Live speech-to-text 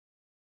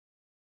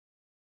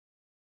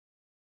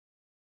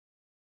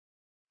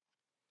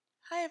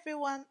Hi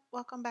everyone,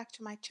 welcome back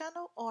to my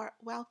channel, or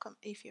welcome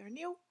if you're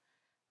new.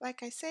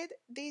 Like I said,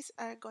 these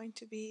are going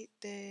to be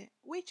the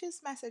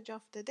witch's message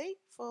of the day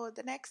for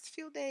the next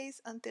few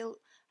days until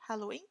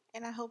Halloween,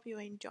 and I hope you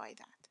enjoy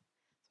that.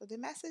 So the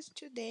message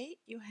today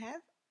you have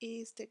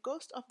is the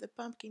Ghost of the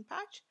Pumpkin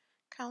Patch.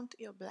 Count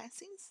your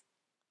blessings.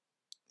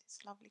 This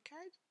lovely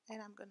card,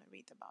 and I'm going to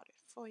read about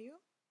it for you.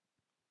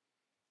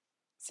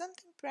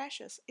 Something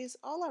precious is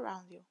all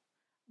around you,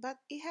 but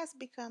it has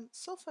become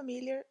so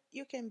familiar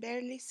you can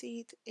barely see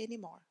it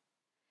anymore.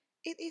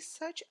 It is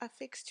such a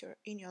fixture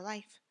in your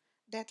life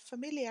that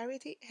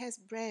familiarity has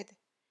bred,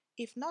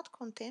 if not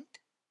contempt,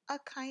 a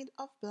kind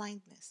of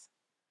blindness.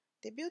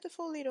 The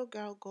beautiful little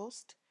girl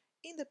ghost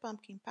in the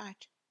pumpkin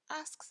patch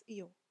asks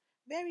you,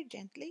 very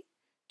gently,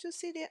 to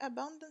see the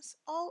abundance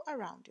all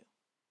around you,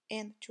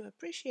 and to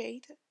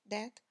appreciate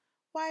that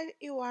while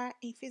you are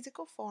in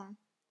physical form,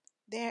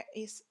 there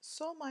is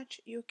so much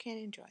you can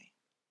enjoy.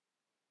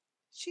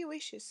 She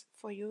wishes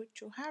for you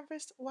to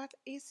harvest what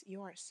is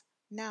yours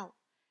now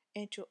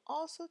and to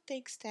also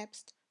take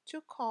steps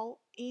to call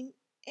in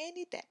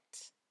any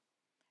debts.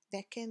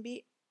 There can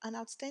be an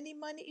outstanding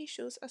money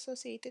issues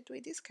associated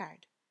with this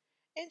card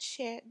and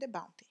share the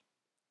bounty.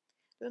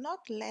 Do not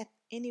let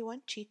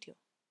anyone cheat you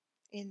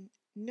and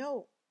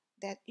know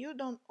that you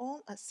don't own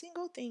a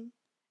single thing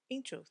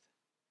in truth.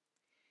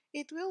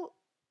 It will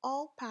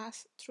all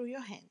pass through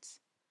your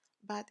hands,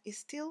 but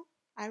still,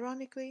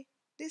 ironically,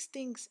 these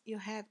things you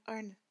have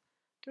earned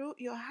through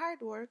your hard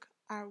work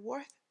are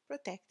worth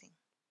protecting.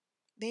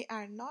 They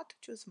are not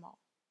too small.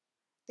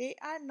 They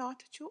are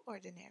not too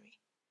ordinary.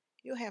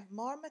 You have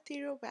more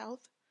material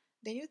wealth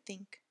than you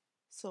think,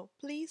 so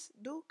please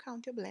do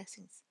count your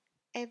blessings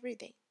every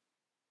day.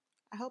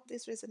 I hope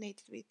this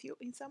resonated with you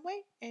in some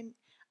way, and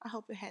I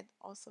hope you had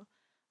also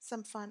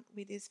some fun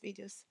with these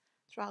videos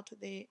throughout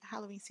the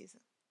Halloween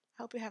season.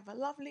 I hope you have a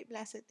lovely,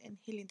 blessed, and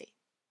healing day.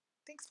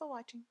 Thanks for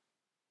watching.